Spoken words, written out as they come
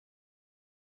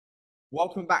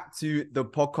Welcome back to the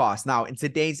podcast. Now, in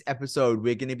today's episode,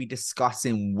 we're going to be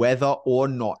discussing whether or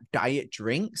not diet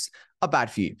drinks are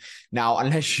bad for you. Now,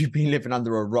 unless you've been living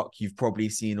under a rock, you've probably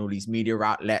seen all these media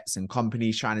outlets and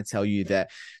companies trying to tell you that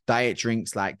diet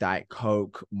drinks like Diet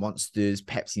Coke, Monsters,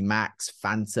 Pepsi Max,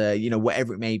 Fanta,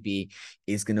 whatever it may be,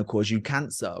 is going to cause you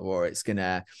cancer or it's going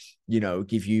to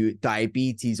give you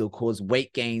diabetes or cause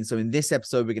weight gain. So in this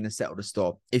episode, we're going to settle the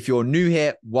score. If you're new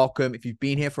here, welcome. If you've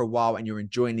been here for a while and you're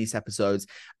enjoying these episodes,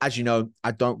 as you know,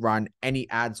 I don't run any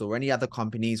ads or any other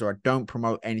companies, or I don't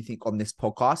promote anything on this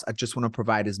podcast. I just want to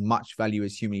provide as much value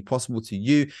as humanly possible to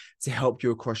you to help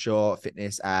you across your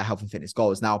fitness, health and fitness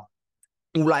goals. Now,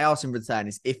 all I ask in return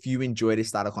is if you enjoy this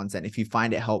style of content, if you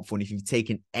find it helpful, and if you've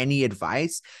taken any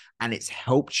advice and it's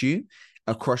helped you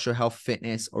across your health,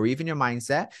 fitness, or even your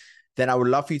mindset, then I would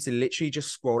love for you to literally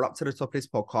just scroll up to the top of this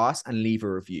podcast and leave a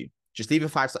review. Just leave a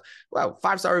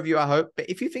 5-star review, I hope. But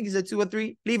if you think it's a 2 or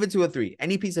 3, leave a 2 or 3.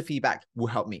 Any piece of feedback will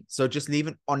help me. So just leave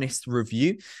an honest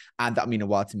review, and that'll mean a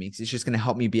while to me because it's just going to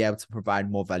help me be able to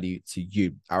provide more value to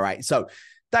you. All right. So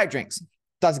diet drinks,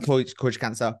 does it cause you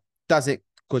cancer? Does it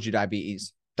cause you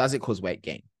diabetes? Does it cause weight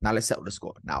gain? Now let's settle the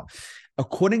score. Now,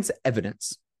 according to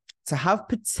evidence, to have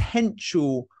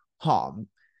potential harm,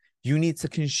 you need to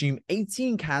consume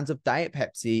 18 cans of Diet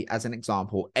Pepsi, as an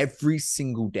example, every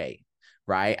single day,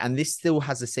 right? And this still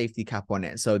has a safety cap on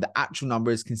it. So the actual number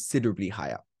is considerably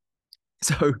higher.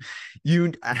 So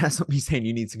and that's not me saying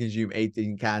you need to consume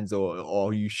 18 cans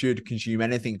or you should consume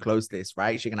anything close to this,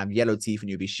 right? So you're going to have yellow teeth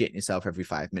and you'll be shitting yourself every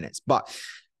 5 minutes. But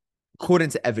according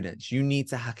to evidence, you need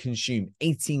to consume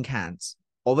 18 cans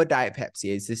of a Diet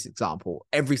Pepsi, as this example,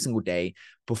 every single day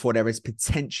before there is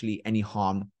potentially any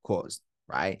harm caused.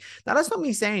 Right. Now, that's not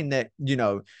me saying that,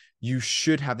 you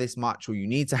should have this much or you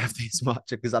need to have this much,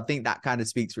 because I think that kind of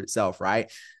speaks for itself. Right.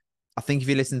 I think if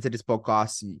you listen to this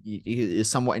podcast, you're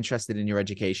somewhat interested in your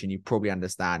education, you probably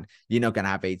understand you're not going to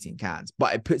have 18 cans,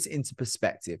 but it puts it into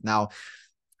perspective. Now,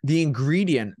 the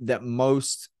ingredient that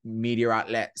most media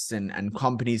outlets and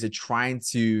companies are trying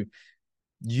to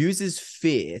use as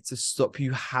fear to stop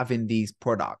you having these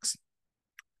products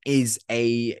is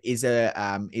like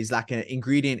an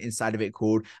ingredient inside of it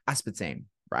called aspartame,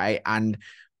 right? And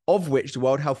of which the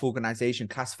World Health Organization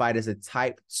classified as a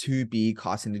type 2B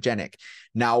carcinogenic.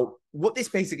 Now, what this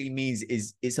basically means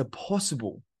is it's a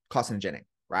possible carcinogenic,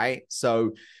 right?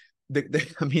 So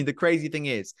the crazy thing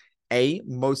is, A,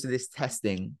 most of this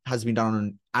testing has been done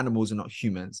on animals and not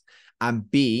humans.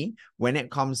 And B, when it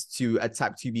comes to a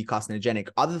type 2B carcinogenic,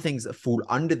 other things that fall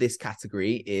under this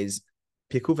category is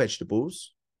pickled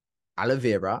vegetables, aloe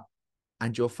vera,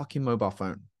 and your fucking mobile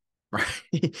phone,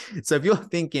 right? So if you're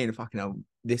thinking, fucking,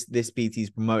 this PT is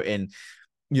promoting,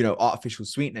 artificial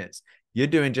sweeteners, you're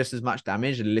doing just as much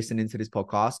damage listening to this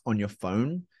podcast on your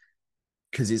phone,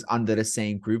 because it's under the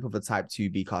same group of a type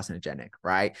 2B carcinogenic,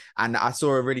 right? And I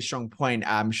saw a really strong point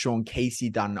Sean Casey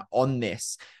done on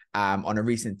this on a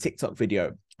recent TikTok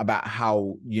video about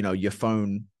how, your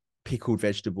phone, pickled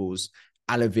vegetables,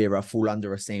 aloe vera fall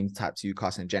under a same type 2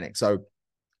 carcinogenic. So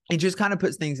it just kind of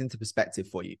puts things into perspective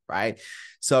for you, right?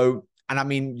 So, and I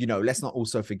mean, let's not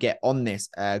also forget on this,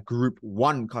 group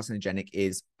 1 carcinogenic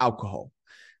is alcohol.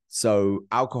 So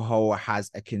alcohol has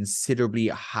a considerably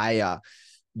higher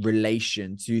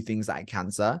relation to things like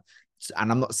cancer.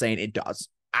 And I'm not saying it does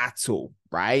at all,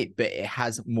 right? But it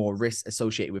has more risk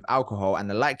associated with alcohol. And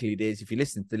the likelihood is, if you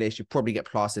listen to this, you probably get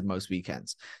plastered most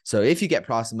weekends. So if you get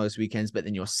plastered most weekends, but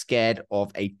then you're scared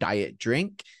of a diet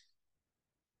drink,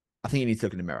 I think you need to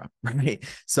look in the mirror, right?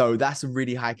 So that's a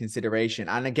really high consideration.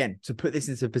 And again, to put this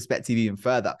into perspective even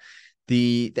further,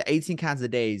 the 18 cans a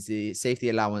day is the safety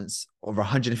allowance of a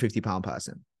 150-pound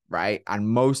person, right? And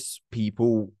most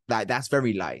people, that's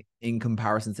very light in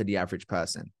comparison to the average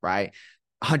person, right?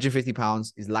 150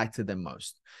 pounds is lighter than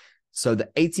most. So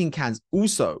the 18 cans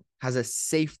also has a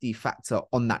safety factor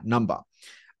on that number.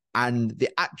 And the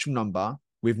actual number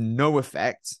with no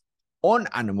effect on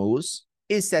animals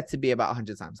is said to be about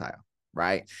 100 times higher,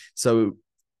 right? So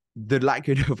the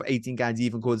likelihood of 18 cans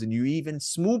even causing you even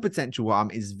small potential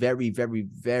harm is very, very,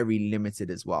 very limited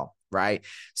as well, right?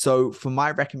 So for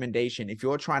my recommendation, if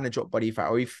you're trying to drop body fat,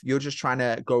 or if you're just trying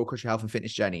to go across your health and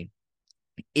fitness journey,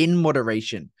 in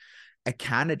moderation, a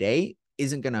can a day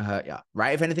isn't going to hurt you,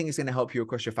 right? If anything, it's going to help you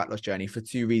across your fat loss journey for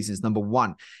 2 reasons. Number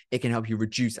 1, it can help you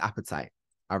reduce appetite,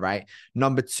 all right?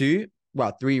 Number 2,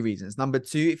 3 reasons. Number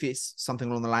 2, if it's something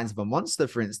along the lines of a Monster,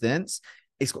 for instance,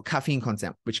 it's got caffeine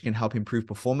content, which can help improve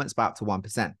performance by up to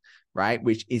 1%, right?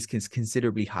 Which is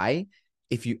considerably high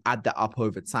if you add that up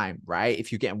over time, right?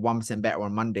 If you're getting 1% better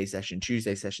on Monday session,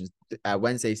 Tuesday sessions,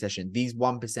 Wednesday session, these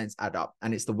 1% add up.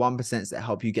 And it's the 1% that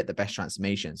help you get the best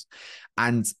transformations.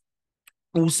 And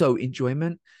also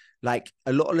enjoyment. Like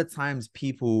a lot of the times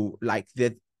people like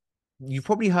you've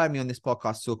probably heard me on this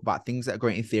podcast talk about things that are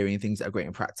great in theory and things that are great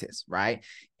in practice, right?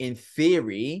 In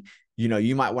theory,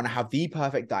 you might want to have the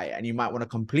perfect diet and you might want to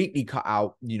completely cut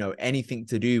out, anything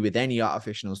to do with any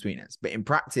artificial sweeteners. But in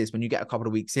practice, when you get a couple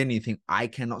of weeks in, you think, I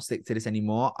cannot stick to this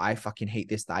anymore. I fucking hate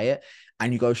this diet.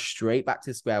 And you go straight back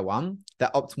to square one.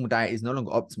 That optimal diet is no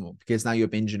longer optimal because now you're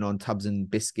binging on tubs and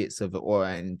biscuits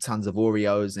and tons of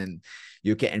Oreos and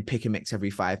you're getting pick and mix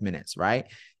every 5 minutes, right?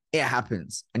 It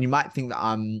happens. And you might think that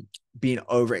I'm being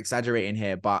over exaggerating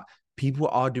here, but people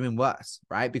are doing worse,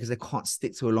 right? Because they can't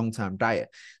stick to a long-term diet.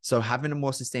 So having a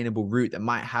more sustainable route that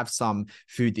might have some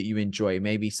food that you enjoy,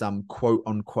 maybe some quote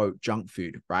unquote junk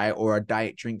food, right? Or a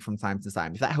diet drink from time to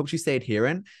time. If that helps you stay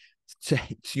adherent to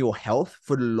your health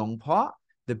for the long part,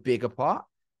 the bigger part,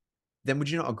 then would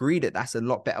you not agree that that's a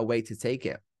lot better way to take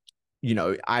it?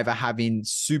 Either having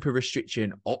super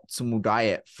restriction, optimal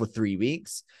diet for 3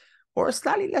 weeks, or a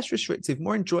slightly less restrictive,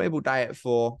 more enjoyable diet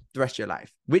for the rest of your life.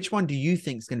 Which one do you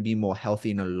think is going to be more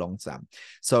healthy in the long term?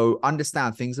 So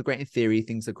understand things are great in theory,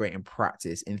 things are great in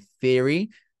practice. In theory,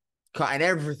 cutting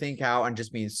everything out and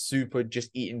just being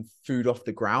just eating food off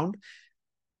the ground,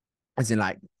 as in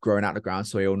like growing out the ground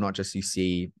soil, not just you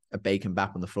see a bacon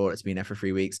bap on the floor that's been there for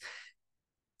 3 weeks,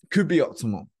 could be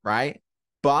optimal, right?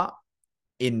 But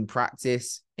in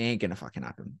practice, it ain't gonna fucking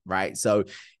happen, right? So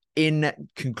in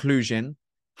conclusion,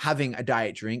 having a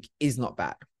diet drink is not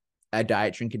bad. A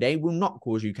diet drink a day will not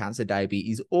cause you cancer,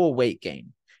 diabetes, or weight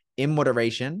gain. In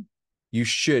moderation, you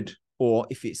should, or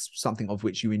if it's something of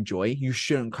which you enjoy, you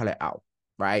shouldn't cut it out,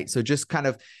 right? So just kind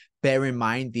of bear in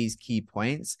mind these key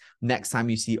points next time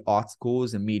you see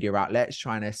articles and media outlets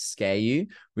trying to scare you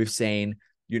with saying,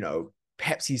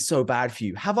 Pepsi's so bad for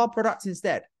you. Have our products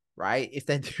instead, right? If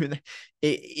they're doing that,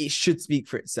 it should speak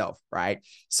for itself, right?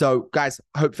 So guys,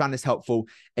 I hope you found this helpful.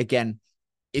 Again,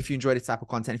 if you enjoy this type of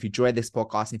content, if you enjoy this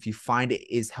podcast, if you find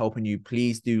it is helping you,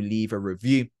 please do leave a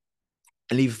review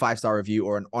and leave a 5-star review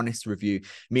or an honest review.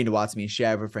 Mean a while to me.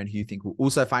 Share with a friend who you think will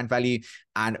also find value.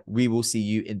 And we will see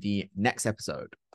you in the next episode.